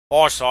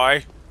Oh,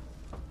 sorry.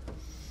 Are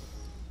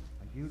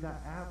you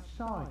that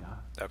outsider?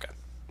 Okay.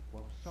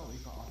 Well, sorry,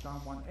 but I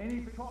don't want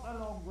any trot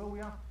along, will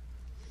ya?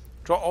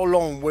 Trot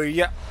along, will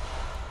ya?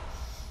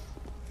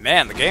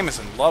 Man, the game is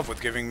in love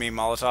with giving me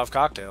Molotov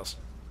cocktails.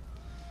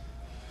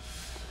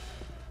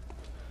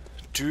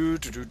 Do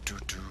do do do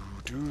do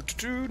do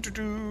do do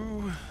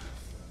do.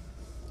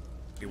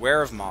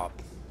 Beware of mob.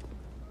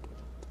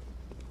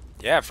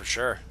 Yeah, for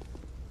sure.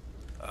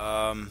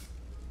 Okay,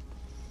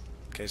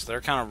 so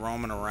they're kind of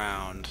roaming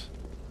around.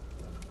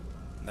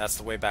 That's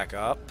the way back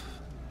up.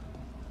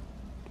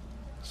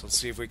 So let's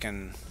see if we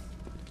can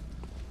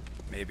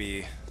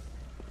maybe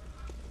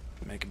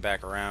make it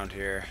back around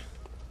here.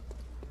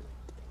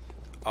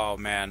 Oh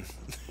man,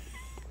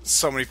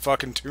 so many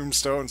fucking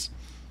tombstones.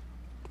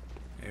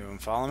 Anyone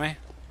follow me?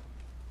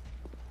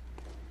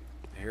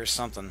 Here's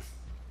something.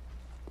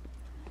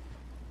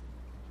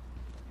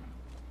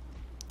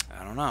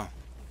 I don't know.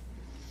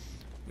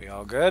 We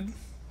all good?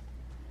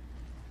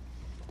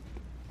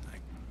 I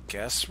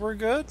guess we're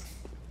good?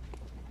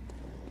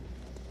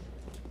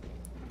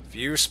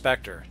 View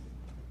Spectre.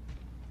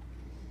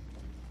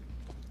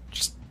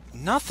 Just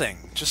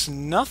nothing. Just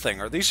nothing.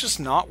 Are these just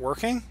not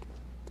working?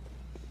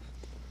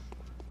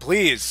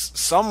 Please,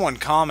 someone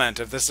comment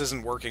if this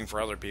isn't working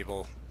for other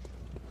people.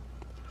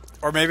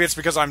 Or maybe it's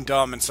because I'm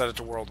dumb and set it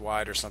to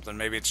worldwide or something.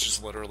 Maybe it's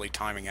just literally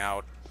timing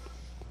out.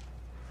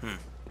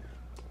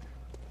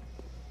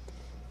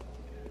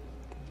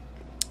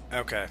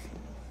 Okay.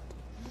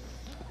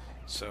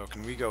 So,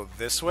 can we go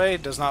this way?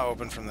 It does not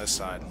open from this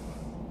side.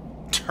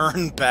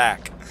 Turn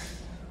back.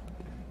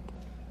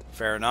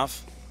 Fair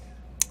enough.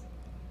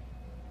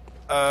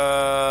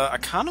 I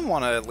kind of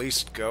want to at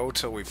least go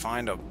till we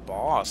find a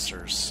boss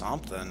or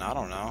something. I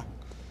don't know.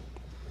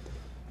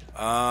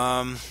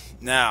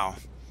 Now,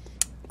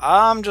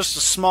 I'm just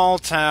a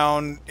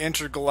small-town,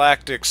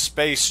 intergalactic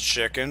space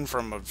chicken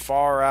from a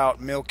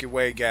far-out Milky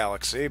Way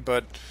galaxy,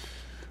 but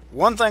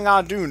one thing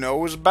I do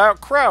know is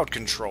about crowd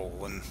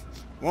control, and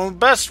one of the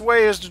best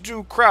ways to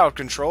do crowd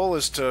control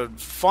is to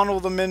funnel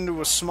them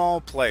into a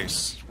small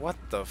place. What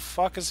the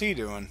fuck is he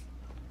doing?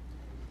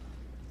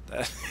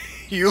 That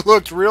you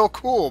looked real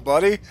cool,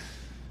 buddy.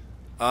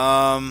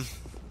 How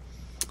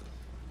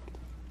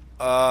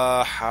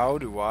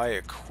do I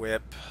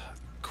equip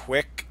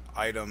quick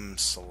item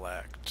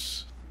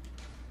select?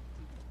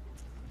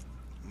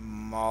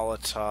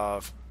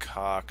 Molotov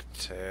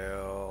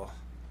cocktail.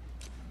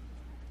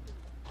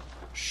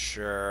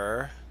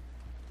 Sure.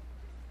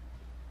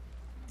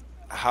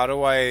 How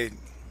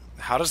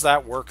does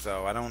that work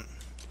though? I don't.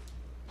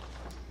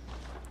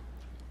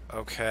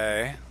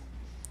 Okay.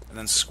 And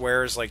then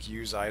squares like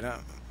use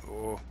item.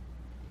 Ooh.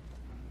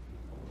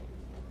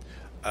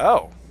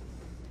 Oh.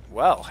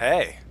 Well,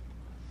 hey.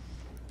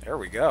 There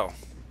we go.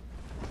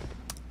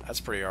 That's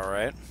pretty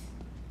alright.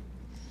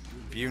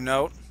 View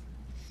note.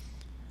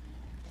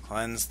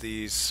 Cleanse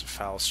these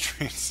foul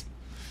streets.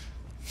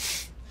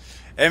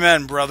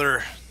 Amen,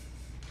 brother.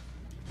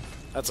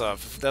 That's a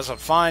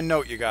fine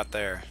note you got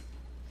there.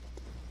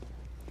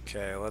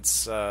 Okay,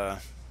 let's are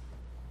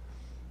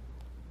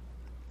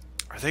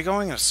they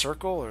going in a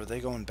circle or are they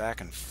going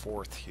back and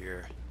forth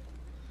here?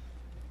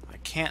 I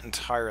can't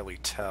entirely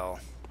tell.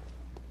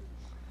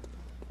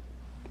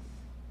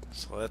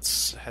 So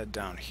let's head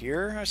down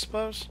here, I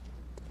suppose.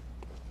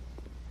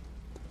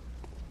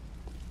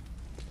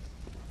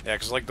 Yeah,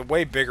 because like the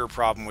way bigger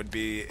problem would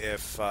be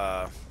if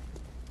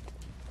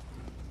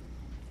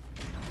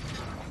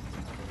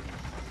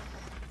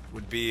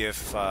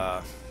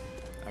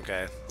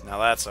okay, now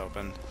that's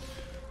open.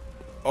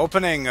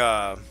 Opening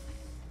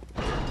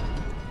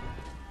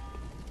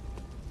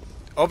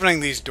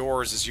these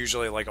doors is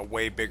usually like a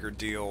way bigger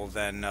deal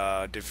than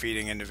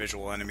defeating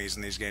individual enemies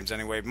in these games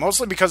anyway.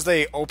 Mostly because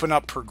they open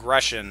up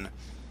progression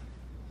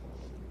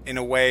in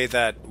a way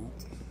that...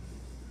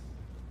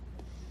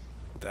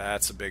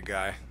 That's a big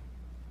guy.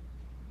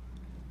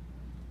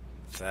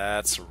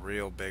 That's a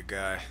real big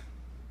guy.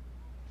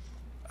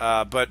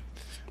 But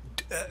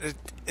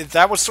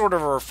that was sort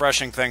of a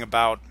refreshing thing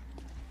about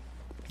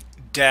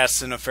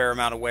deaths in a fair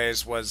amount of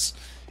ways, was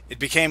it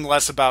became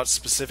less about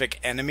specific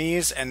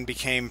enemies and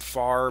became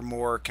far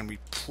more, can we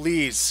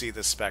please see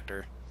the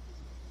Spectre?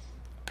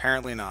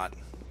 Apparently not.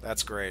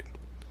 That's great.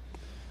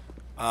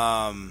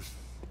 A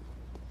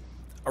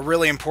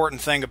really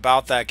important thing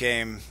about that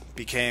game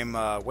became,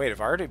 wait, have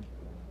I already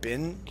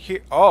been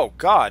here? Oh,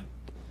 God.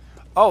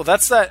 Oh,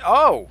 that's that,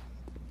 oh!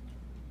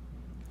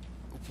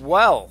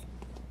 Well.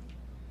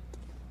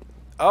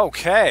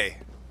 Okay.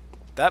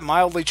 That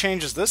mildly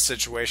changes this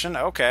situation.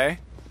 Okay.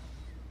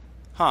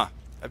 Huh.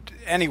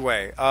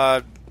 Anyway,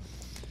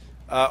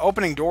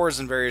 opening doors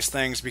and various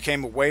things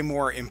became a way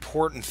more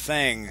important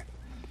thing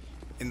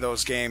in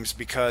those games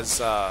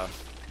because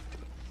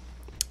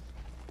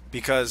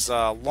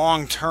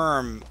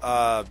long-term,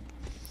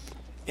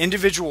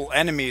 individual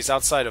enemies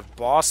outside of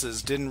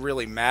bosses didn't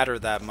really matter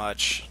that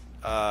much.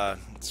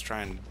 Let's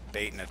try and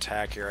bait an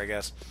attack here, I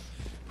guess.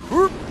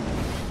 Whoop.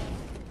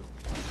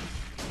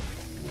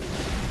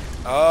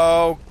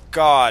 Oh,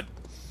 God.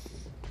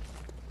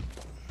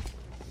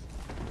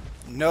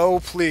 No,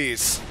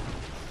 please.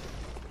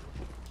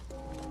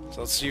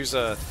 So let's use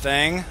a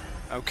thing.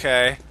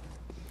 Okay.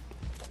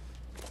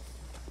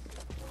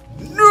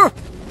 No!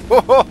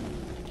 Oh!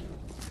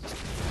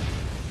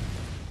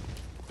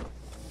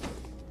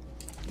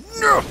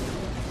 No!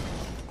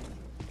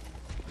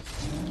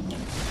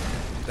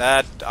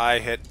 That, I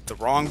hit the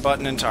wrong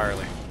button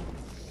entirely.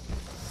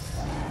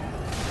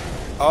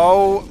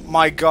 Oh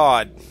my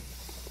god.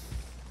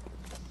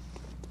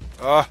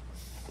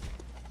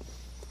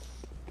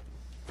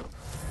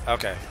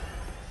 Okay.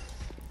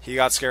 He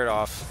got scared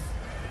off.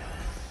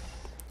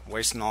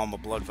 Wasting all my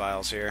blood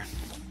vials here.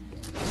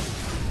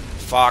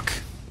 Fuck.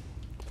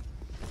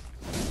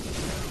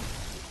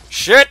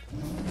 Shit!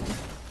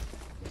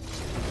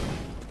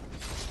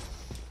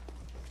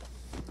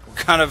 We're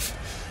kind of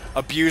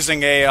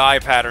abusing AI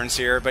patterns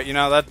here, but you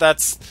know,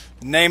 that's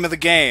the name of the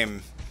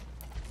game.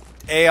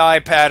 AI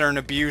pattern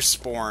abuse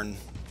spawn.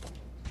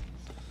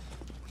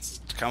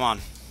 Come on.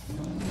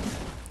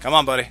 Come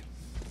on, buddy.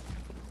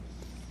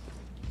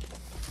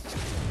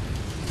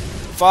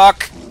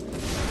 Fuck!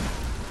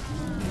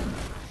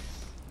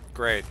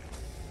 Great.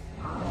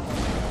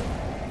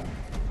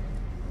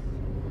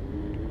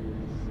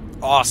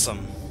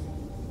 Awesome.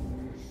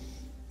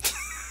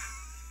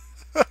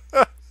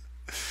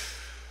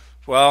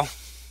 Well,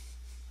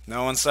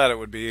 no one said it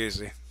would be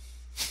easy.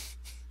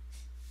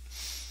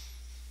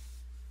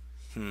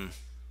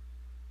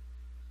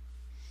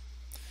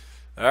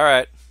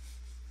 Alright.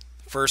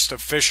 First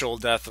official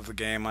death of the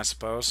game, I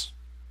suppose.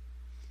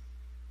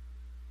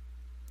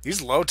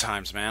 These load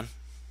times, man.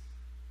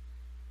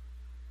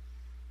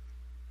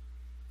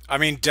 I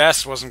mean,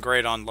 Deaths wasn't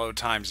great on load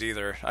times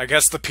either. I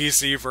guess the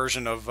PC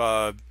version of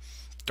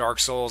Dark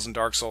Souls and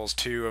Dark Souls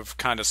 2 have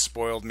kind of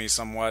spoiled me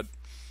somewhat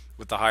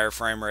with the higher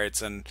frame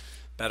rates and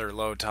better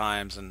load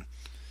times and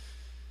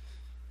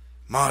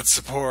mod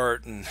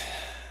support and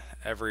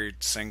every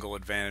single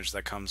advantage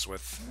that comes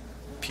with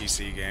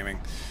PC gaming.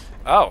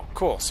 Oh,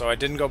 cool. So I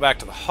didn't go back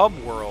to the hub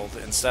world.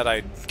 Instead,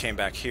 I came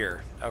back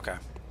here. Okay.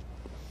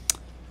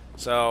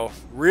 So,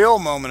 real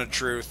moment of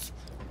truth.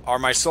 Are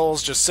my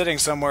souls just sitting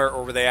somewhere,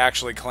 or were they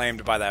actually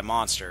claimed by that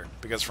monster?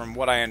 Because from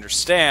what I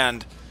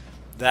understand,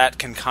 that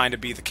can kind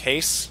of be the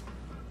case.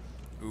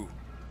 Ooh.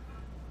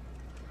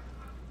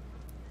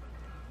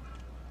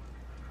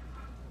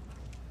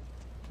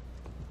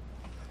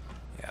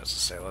 Yeah, I was gonna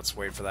say, let's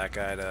wait for that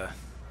guy to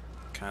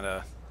kind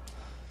of...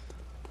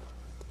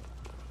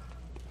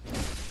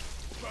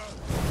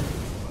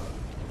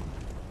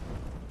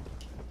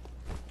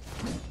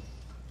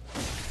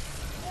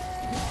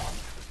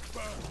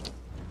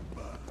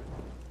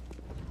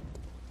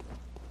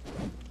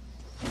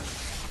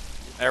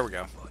 There we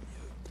go.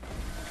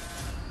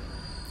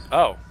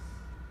 Oh.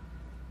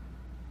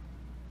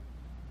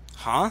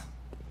 Huh?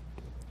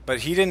 But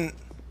he didn't...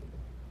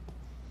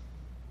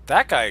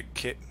 That guy...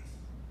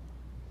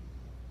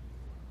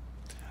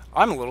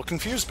 I'm a little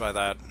confused by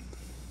that.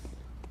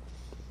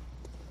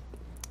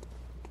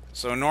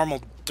 So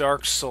normal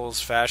Dark Souls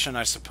fashion,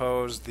 I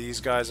suppose these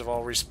guys have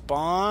all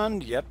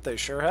respawned. Yep, they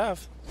sure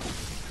have.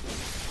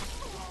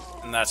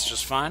 And that's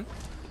just fine.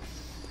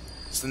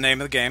 It's the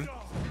name of the game.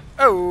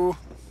 Oh!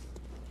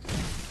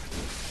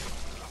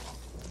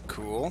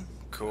 Cool,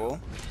 cool.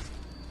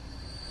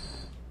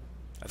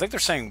 I think they're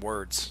saying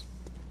words.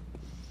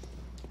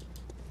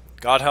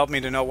 God help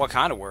me to know what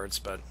kind of words,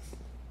 but...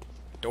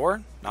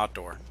 Door? Not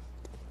door.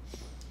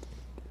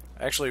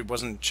 I actually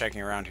wasn't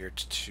checking around here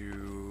too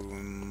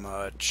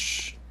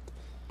much.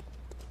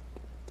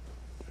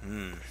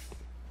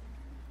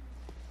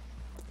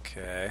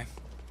 Okay.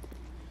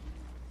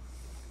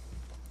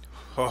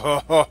 Ho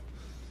ho ho!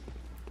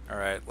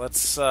 Alright,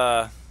 let's,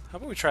 how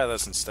about we try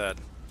this instead?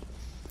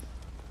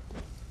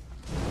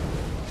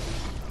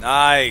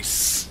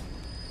 Nice!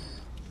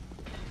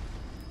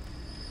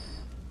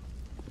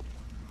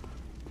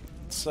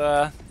 It's,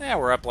 yeah,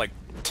 we're up like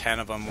 10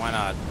 of them, why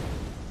not?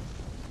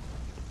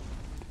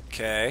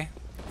 Okay.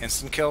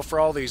 Instant kill for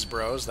all these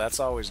bros, that's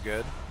always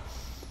good.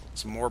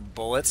 Some more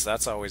bullets,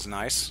 that's always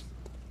nice.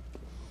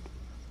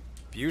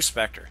 View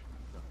Spectre.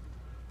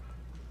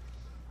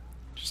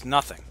 Just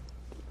nothing.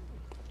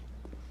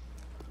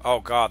 Oh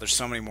god, there's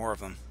so many more of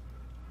them.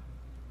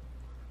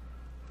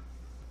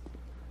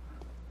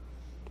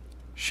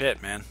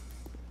 Shit, man.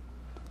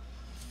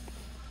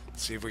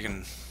 Let's see if we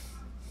can...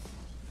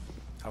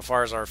 How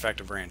far is our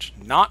effective range?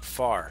 Not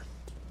far.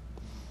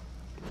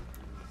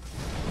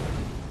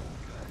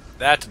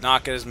 That did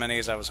not get as many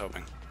as I was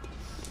hoping.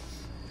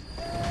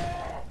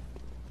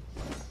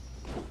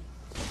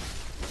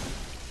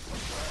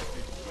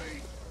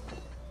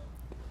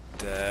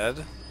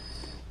 Dead.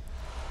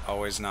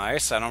 Always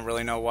nice. I don't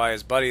really know why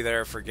his buddy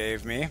there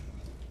forgave me.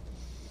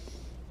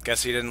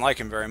 Guess he didn't like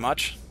him very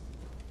much.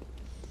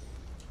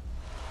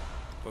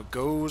 What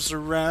goes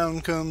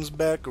around comes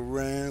back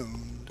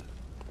around.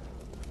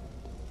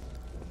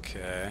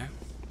 Okay.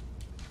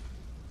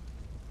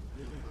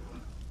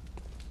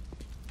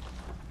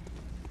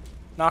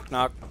 Knock,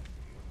 knock.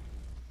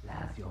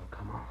 Lads, you've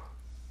come on.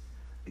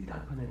 You'd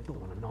open the door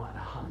on a night of the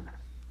hunt.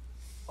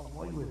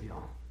 Away with you.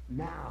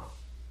 Now.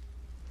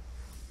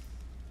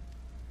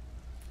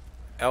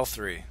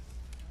 L3.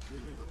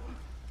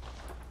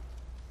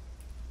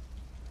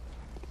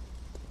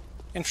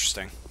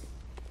 Interesting.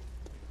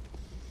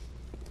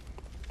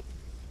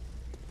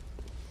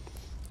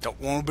 Don't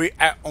want to be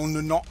out on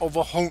the knot of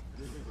a hunt.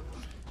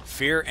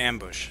 Fear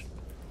ambush.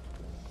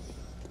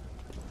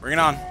 Bring it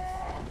on.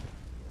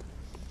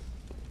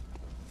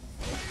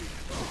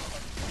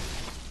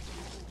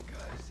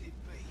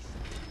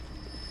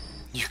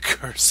 You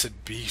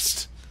cursed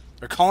beast.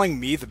 They're calling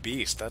me the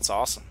beast. That's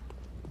awesome.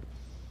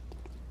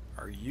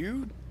 Are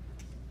you...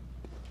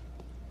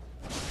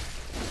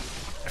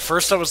 At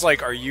first I was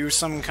like, are you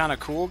some kind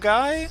of cool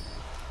guy?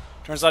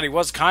 Turns out he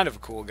was kind of a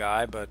cool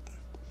guy, but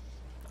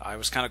I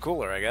was kind of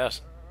cooler, I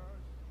guess.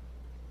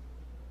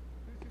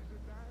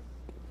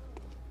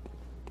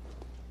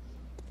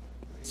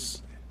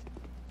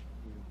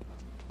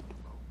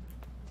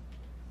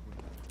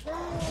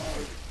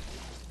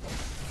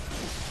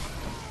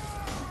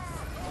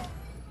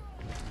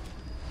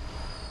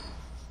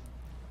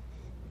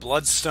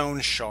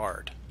 Bloodstone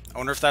Shard. I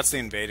wonder if that's the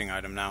invading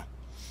item now.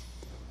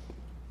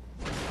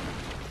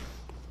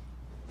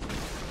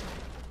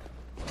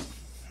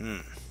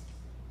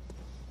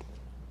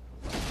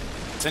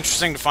 It's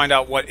interesting to find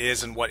out what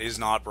is and what is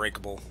not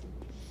breakable.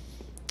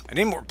 I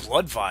need more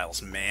blood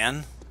vials,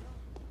 man.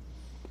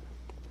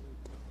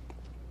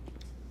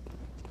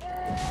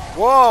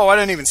 Whoa, I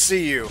didn't even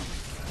see you.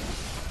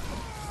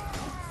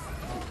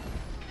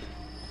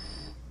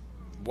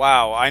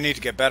 Wow, I need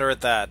to get better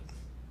at that.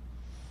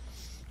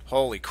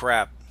 Holy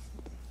crap.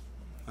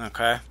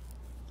 Okay. I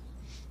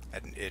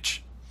had an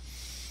itch.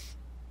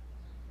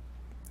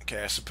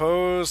 Okay, I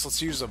suppose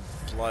let's use a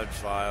blood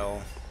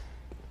vial.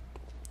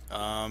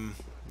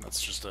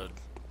 That's just a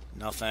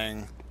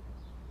nothing.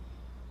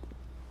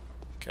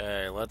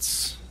 Okay,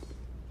 let's...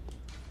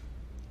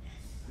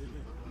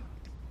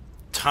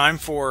 Time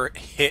for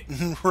hit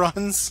and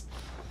runs?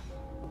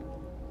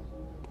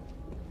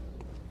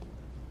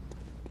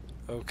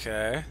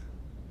 Okay.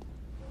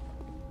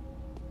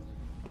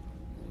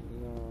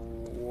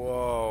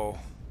 Whoa.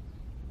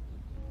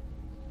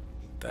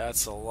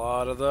 That's a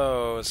lot of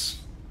those.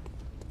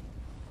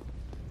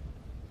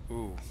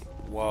 Ooh,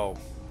 whoa.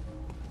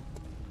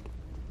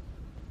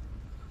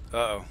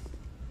 Uh-oh.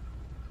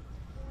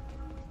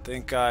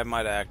 Think I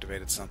might have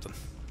activated something.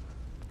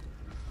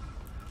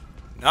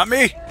 Not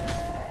me!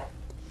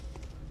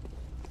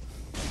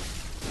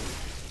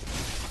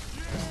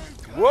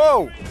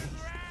 Whoa!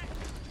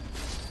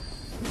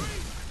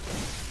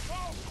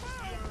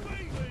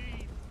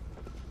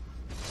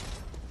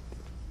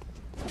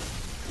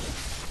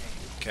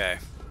 Okay.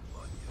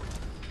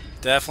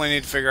 Definitely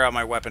need to figure out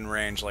my weapon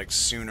range, like,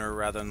 sooner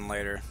rather than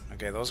later.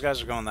 Okay, those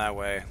guys are going that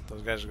way.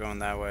 Those guys are going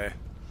that way.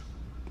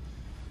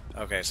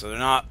 Okay, so they're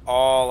not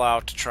all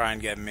out to try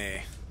and get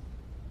me.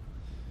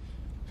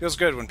 Feels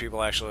good when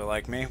people actually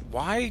like me.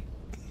 Why?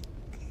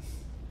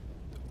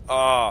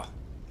 Oh.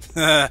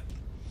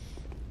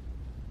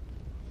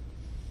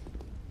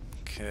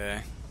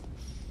 Okay.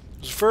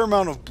 There's a fair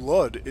amount of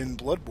blood in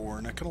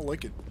Bloodborne. I kind of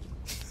like it.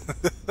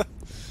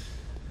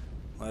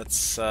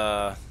 Let's,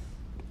 head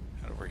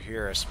over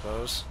here, I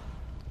suppose.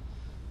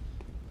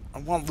 I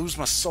don't want to lose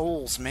my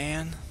souls,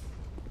 man.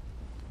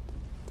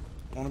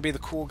 I want to be the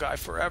cool guy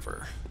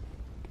forever.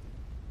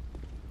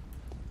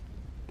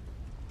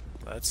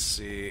 Let's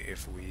see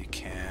if we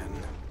can...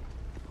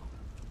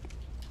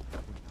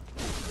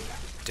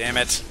 Damn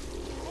it.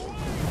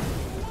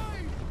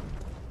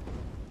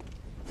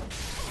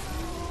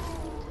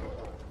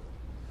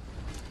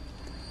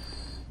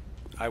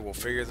 I will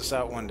figure this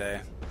out one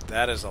day.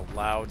 That is a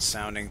loud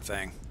sounding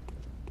thing.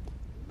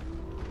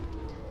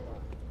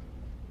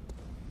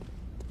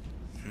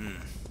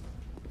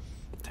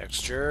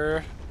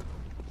 Texture.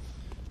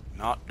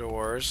 Not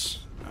doors.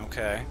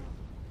 Okay.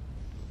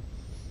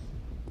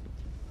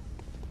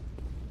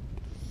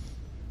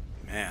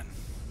 Man.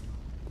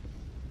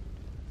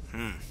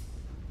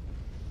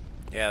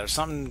 Yeah, there's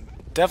something,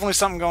 definitely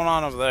something going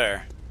on over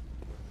there.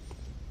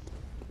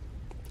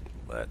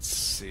 Let's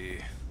see.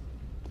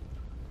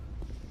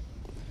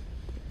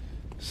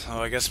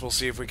 So I guess we'll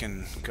see if we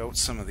can goat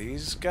some of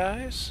these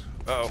guys.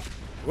 Uh-oh.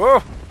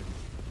 Whoa!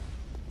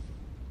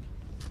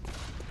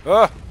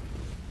 Oh!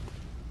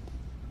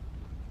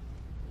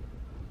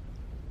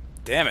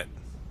 Damn it.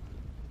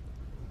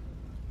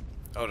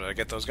 Oh, did I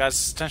get those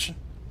guys' attention?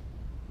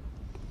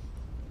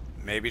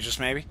 Maybe, just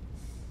maybe.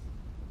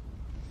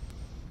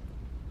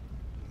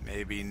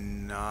 Maybe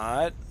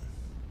not.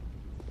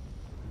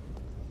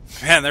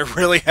 Man, they're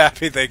really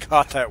happy they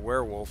got that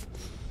werewolf.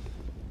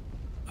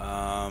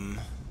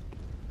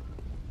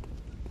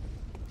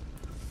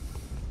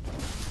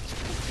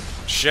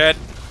 Shit.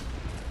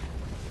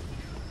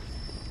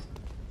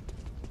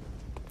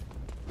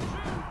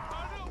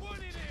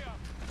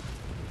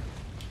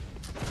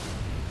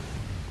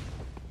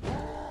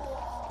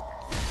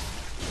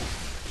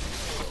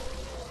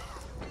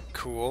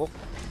 Cool.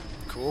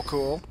 Cool,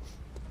 cool.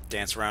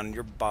 Dance around in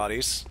your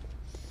bodies.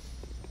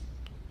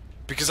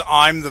 Because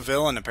I'm the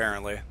villain,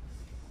 apparently.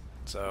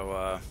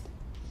 So,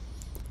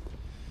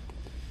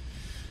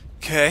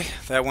 Okay,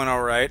 that went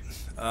alright.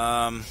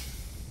 Not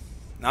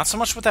so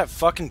much with that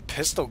fucking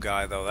pistol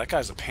guy, though. That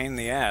guy's a pain in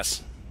the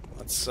ass.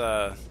 Let's,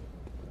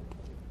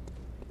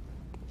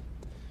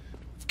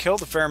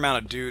 killed a fair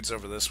amount of dudes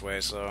over this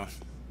way, so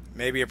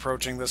maybe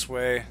approaching this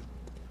way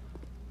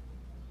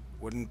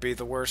wouldn't be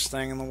the worst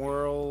thing in the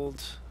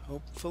world.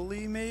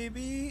 Hopefully,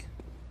 maybe?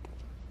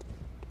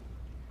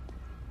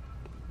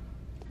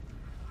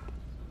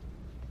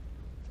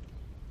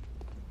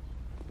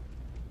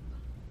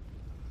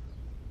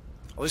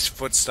 All these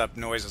footstep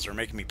noises are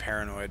making me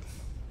paranoid.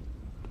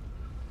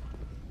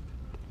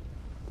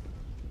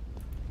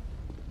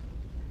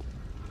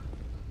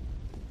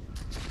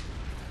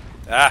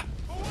 Ah!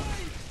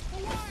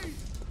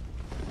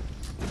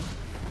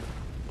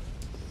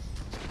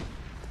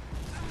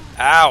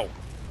 Ow!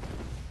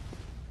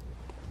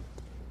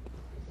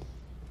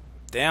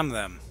 Damn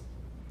them.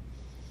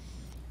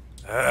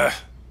 Ugh.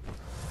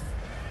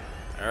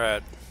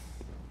 Alright.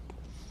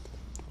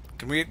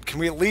 Can we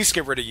at least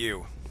get rid of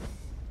you?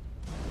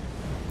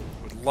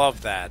 Would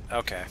love that.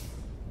 Okay.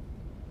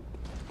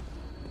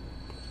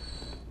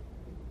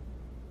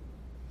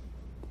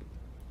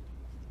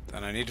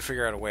 Then I need to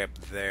figure out a way up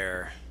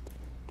there.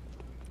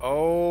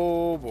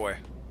 Oh boy.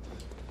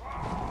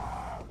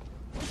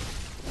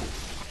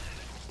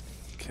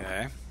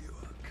 Okay.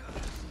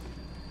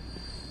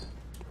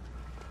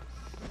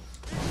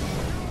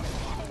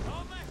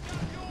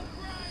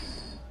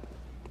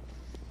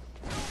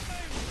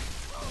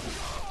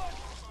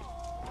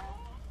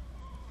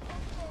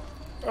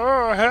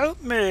 Oh,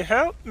 help me,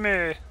 help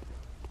me.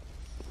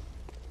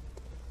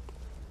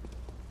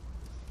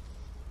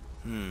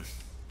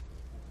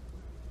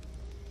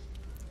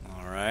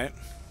 Alright.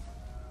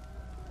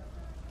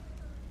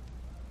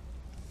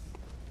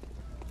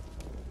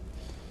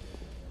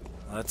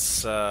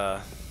 Let's, You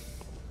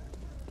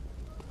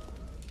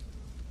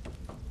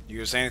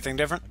gonna say anything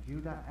different?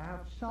 You that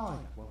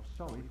outside? Well,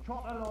 sorry.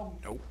 Trot along.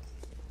 Nope.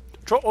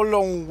 Trot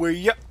along with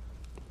ya.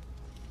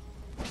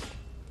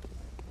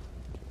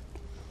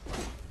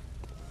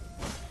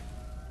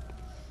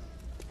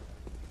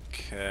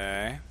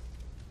 Okay.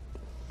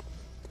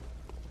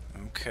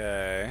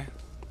 Okay.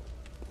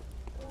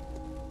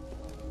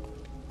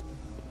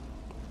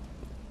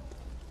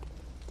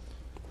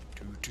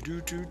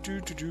 Do.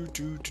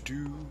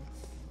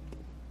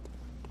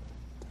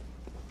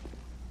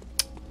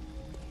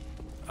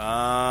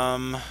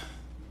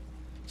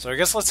 So I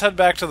guess let's head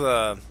back to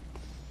the...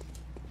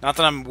 Not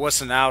that I'm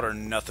wussing out or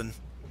nothing,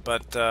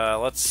 but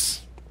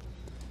let's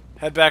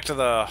head back to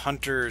the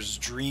Hunter's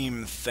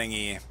Dream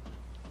thingy.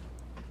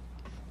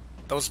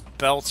 Those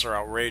belts are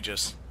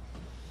outrageous.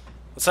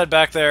 Let's head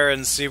back there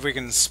and see if we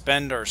can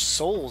spend our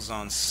souls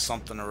on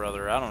something or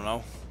other. I don't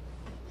know.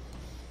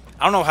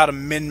 I don't know how to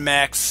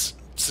min-max.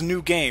 It's a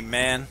new game,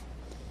 man.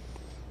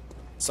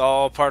 It's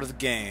all part of the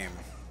game.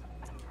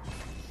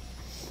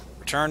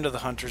 Return to the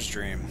Hunter's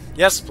Dream.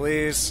 Yes,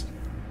 please.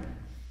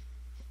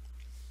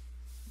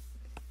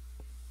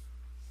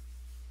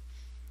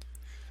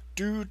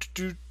 Who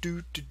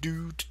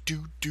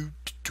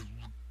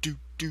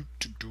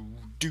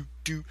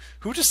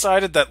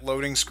decided that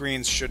loading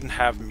screens shouldn't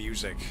have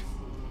music?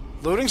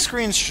 Loading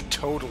screens should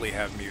totally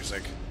have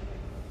music.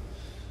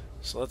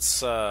 So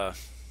let's,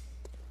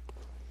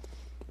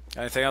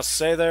 anything else to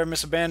say there,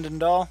 Miss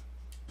Abandoned Doll?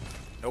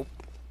 Nope.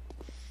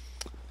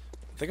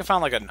 I think I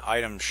found like an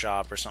item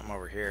shop or something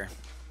over here.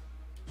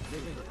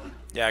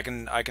 Yeah, I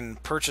can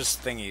purchase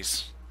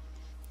thingies.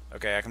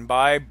 Okay, I can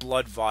buy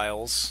blood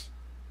vials.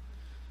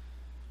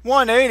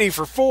 180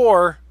 for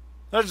 4?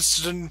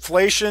 That's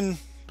inflation.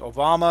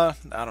 Obama.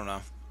 I don't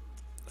know.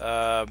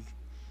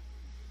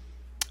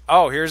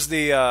 Oh, here's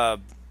the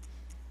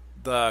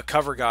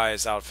cover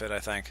guy's outfit, I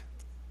think.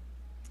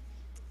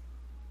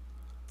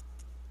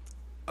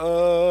 I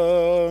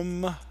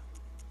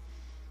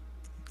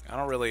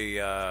don't really,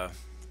 if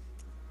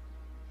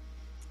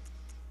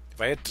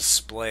I hit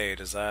display,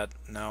 does that...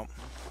 Nope.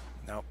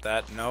 Nope,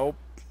 that... Nope.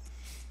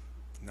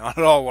 Not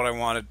at all what I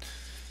wanted.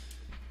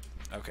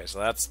 Okay, so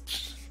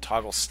that's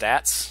toggle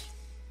stats.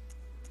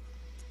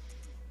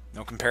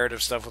 No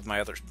comparative stuff with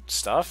my other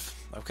stuff?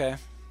 Okay.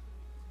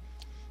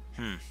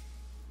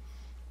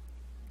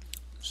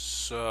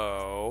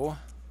 So...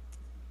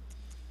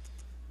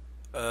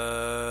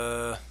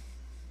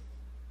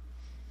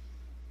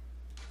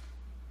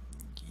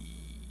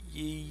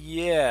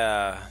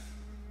 Yeah.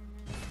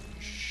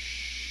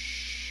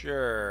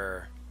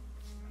 Sure.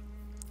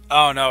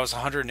 Oh no, it was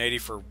 180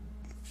 for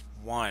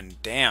 1.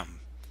 Damn.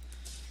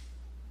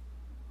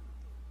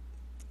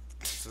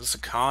 This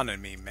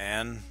economy,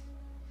 man.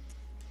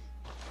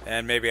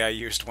 And maybe I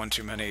used one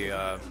too many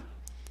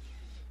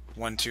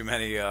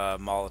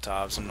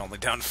Molotovs. I'm only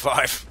down to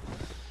 5.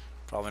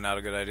 Probably not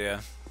a good idea.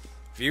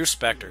 View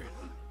Spectre.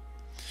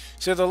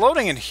 See, they're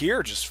loading in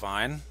here just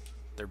fine.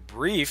 They're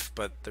brief,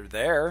 but they're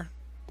there.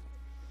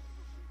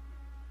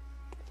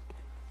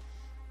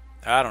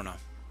 I don't know.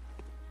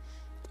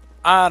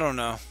 I don't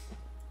know.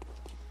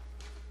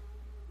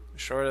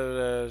 Short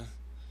of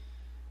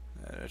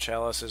a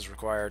chalice is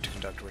required to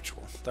conduct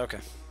ritual. Okay.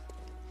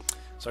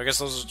 So I guess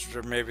those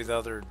are maybe the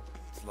other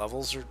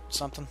levels or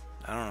something?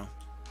 I don't know.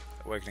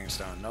 Awakening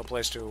Stone. No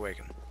place to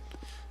awaken.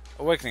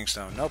 Awakening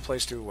Stone. No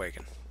place to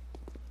awaken.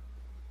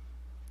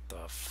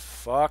 The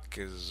fuck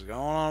is going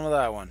on with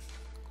that one?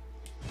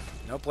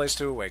 No place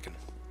to awaken.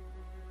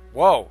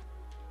 Whoa!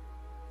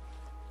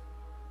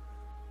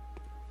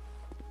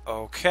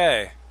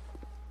 Okay.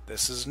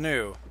 This is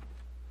new.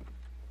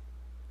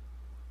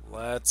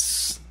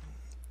 Let's...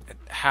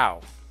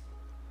 How?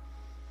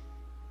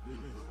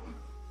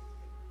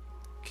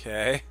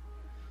 Okay.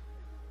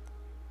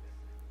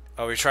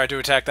 Oh, he tried to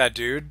attack that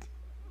dude?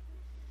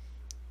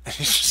 And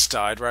he just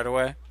died right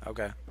away?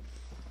 Okay.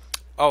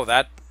 Oh,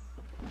 that's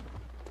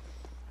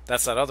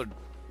that other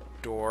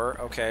door.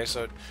 Okay,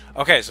 so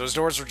his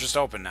doors are just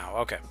open now.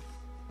 Okay.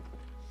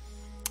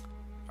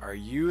 Are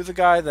you the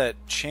guy that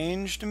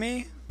changed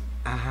me?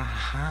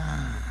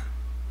 Aha.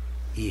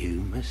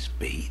 You must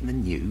be the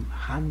new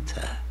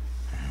hunter.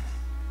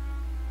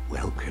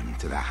 Welcome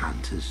to the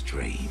hunter's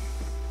dream.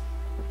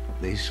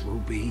 This will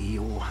be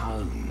your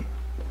home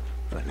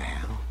for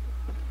now.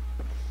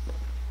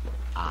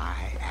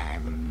 I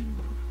am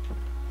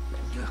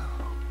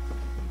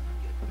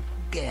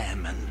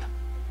Gammon,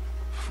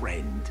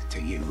 friend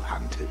to you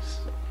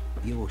hunters.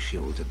 You're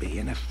sure to be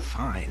in a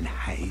fine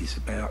haze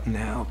about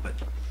now, but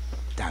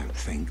don't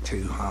think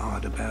too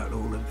hard about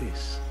all of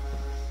this.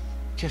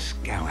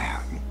 Just go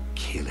out and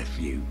kill a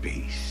few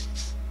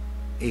beasts.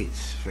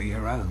 It's for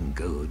your own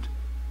good.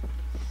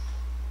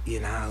 You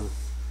know,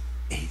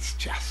 it's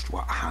just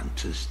what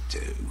hunters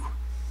do.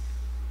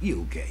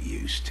 You'll get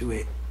used to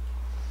it.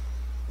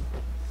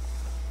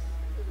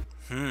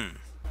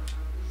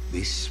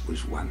 This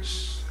was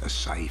once a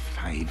safe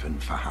haven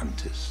for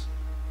hunters.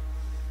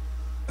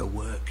 A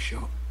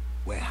workshop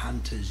where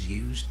hunters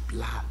used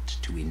blood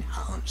to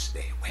enhance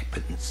their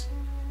weapons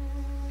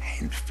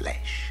and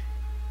flesh.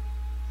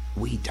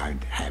 We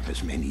don't have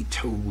as many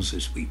tools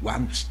as we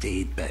once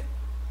did, but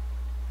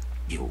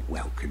you're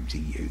welcome to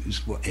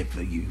use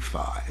whatever you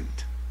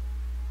find.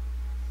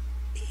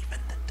 Even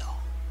the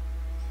doll,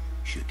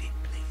 should it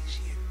please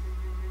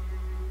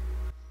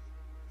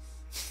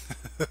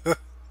you.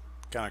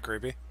 Kind of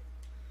creepy.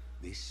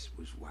 This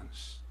was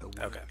once a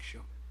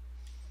workshop.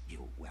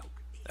 You're welcome.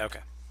 Okay.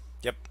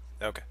 Yep.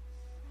 Okay.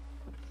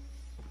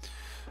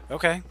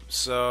 Okay,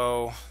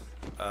 so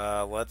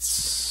let's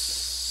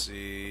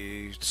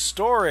see.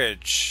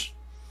 Storage.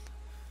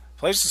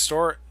 Place to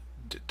store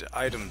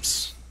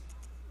items.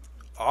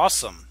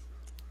 Awesome.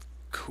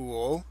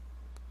 Cool.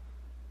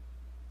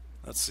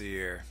 Let's see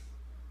here.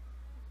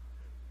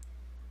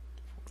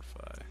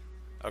 Fortify.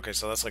 Okay,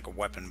 so that's like a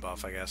weapon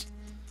buff, I guess.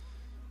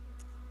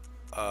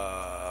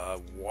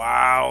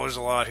 Wow, there's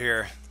a lot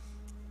here.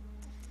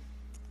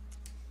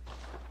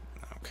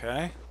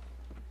 Okay.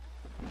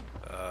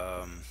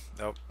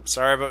 Nope.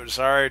 Sorry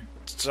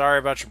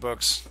about your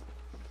books.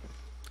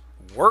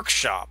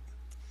 Workshop.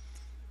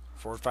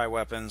 Fortify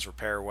weapons,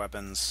 repair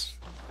weapons.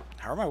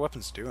 How are my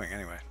weapons doing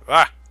anyway?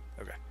 Ah!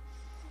 Okay.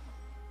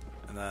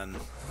 And then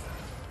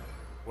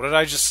what did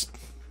I just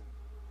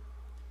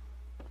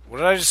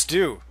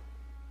do?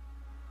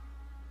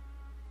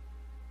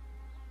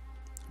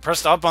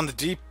 Pressed up on the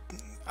deep.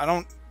 I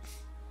don't.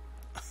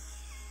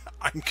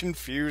 I'm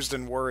confused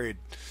and worried.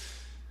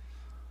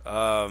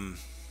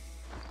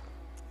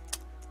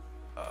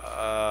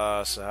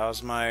 So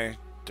how's my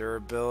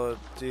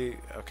durability?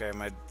 Okay,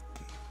 my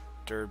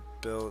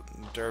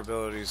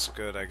durability's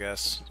good, I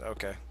guess.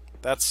 Okay,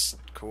 that's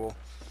cool.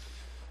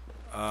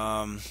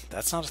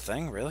 That's not a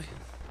thing, really.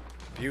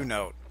 View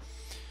note: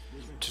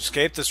 to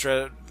escape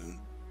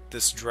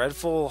this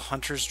dreadful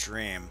hunter's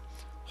dream,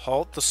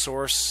 halt the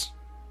source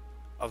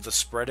of the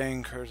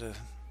spreading curse,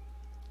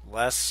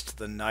 lest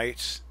the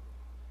night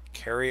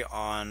carry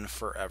on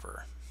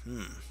forever.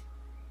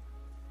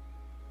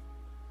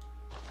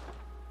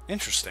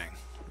 Interesting.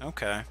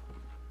 Okay.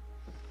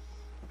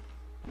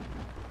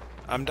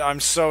 I'm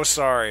so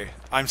sorry.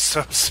 I'm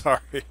so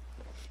sorry.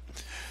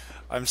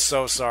 I'm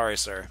so sorry,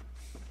 sir.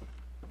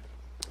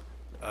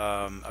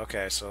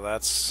 Okay, so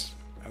that's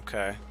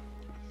okay.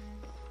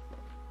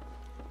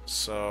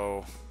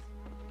 So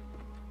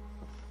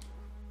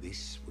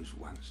this was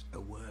once a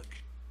work.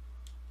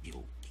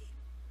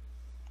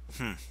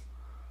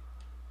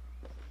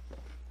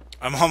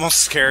 I'm almost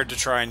scared to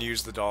try and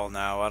use the doll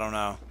now. I don't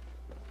know.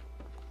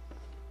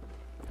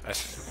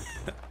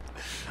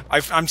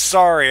 I'm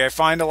sorry. I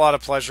find a lot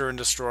of pleasure in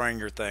destroying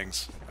your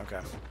things. Okay.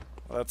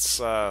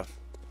 Let's,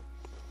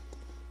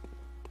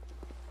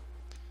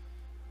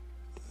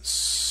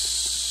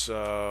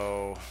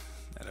 So...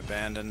 An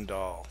abandoned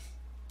doll.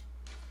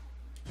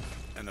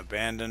 An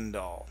abandoned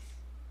doll.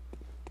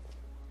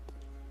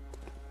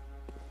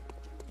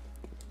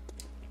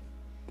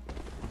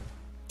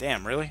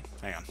 Damn, really?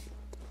 Hang on.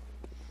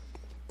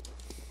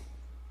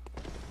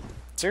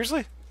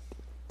 Seriously?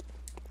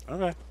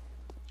 Okay.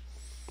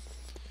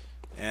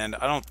 And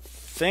I don't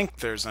think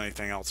there's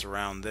anything else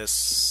around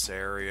this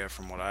area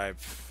from what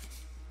I've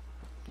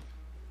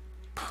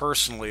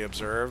personally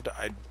observed.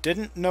 I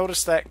didn't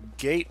notice that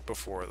gate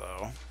before,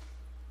 though.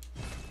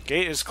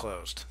 Gate is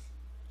closed.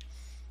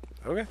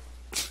 Okay.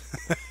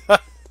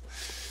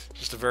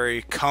 Just a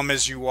very come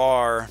as you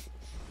are.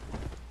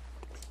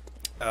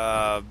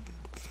 I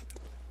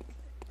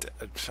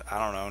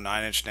don't know,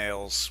 9 Inch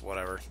Nails,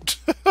 whatever.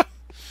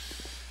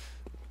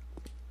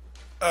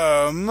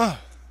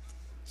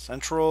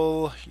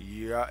 Central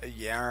Yarnum.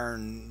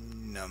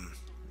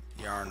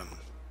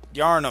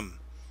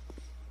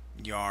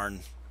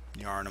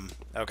 Yarnum.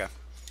 Okay.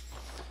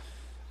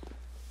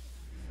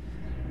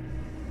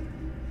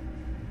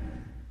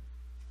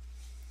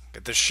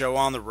 Get this show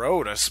on the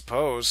road, I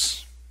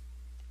suppose.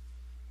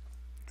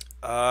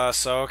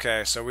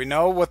 Okay, so we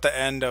know what the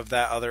end of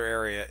that other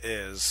area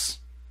is.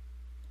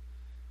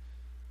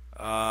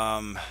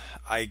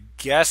 I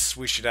guess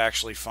we should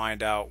actually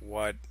find out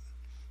what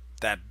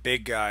that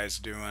big guy's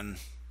doing.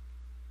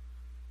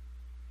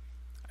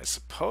 I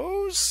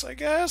suppose, I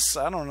guess?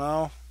 I don't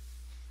know.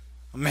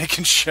 I'm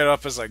making shit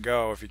up as I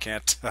go, if you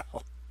can't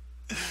tell.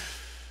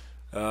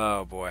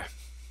 Oh, boy.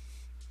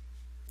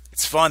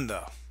 It's fun,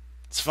 though.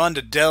 It's fun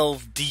to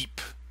delve deep,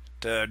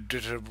 to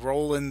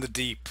roll in the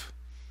deep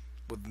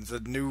with the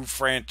new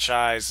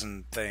franchise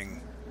and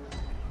thing.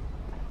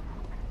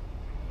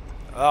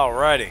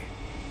 Alrighty.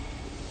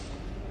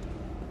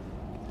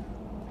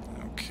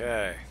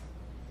 Okay.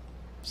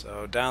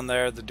 So down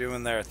there, they're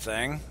doing their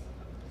thing.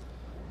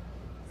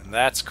 And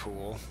that's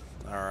cool.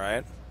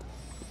 Alright.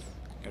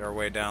 Get our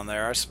way down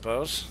there, I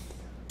suppose.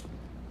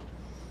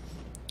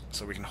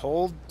 So we can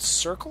hold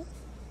circle?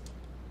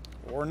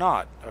 Or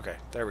not. Okay,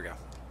 there we go.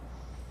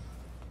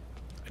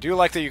 I do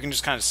like that you can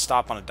just kind of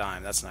stop on a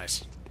dime. That's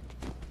nice.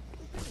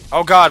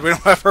 Oh god, we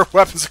don't have our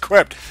weapons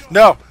equipped.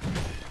 No!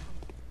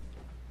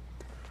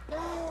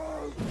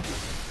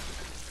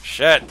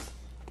 Shit.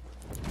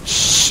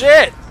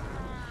 Shit!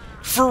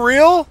 For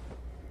real?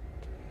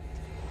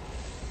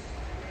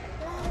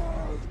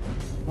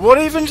 What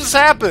even just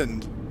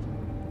happened?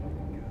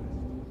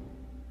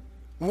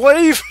 What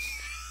even...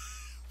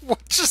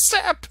 What just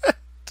happened?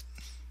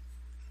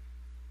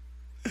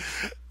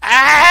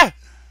 Ah!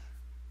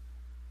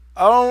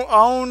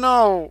 Oh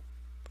no.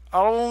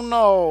 Oh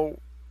no.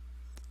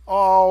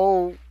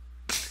 Oh.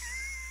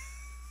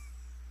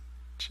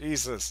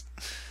 Jesus.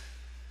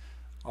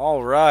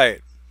 All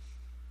right.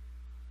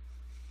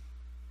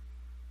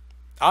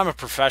 I'm a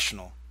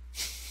professional.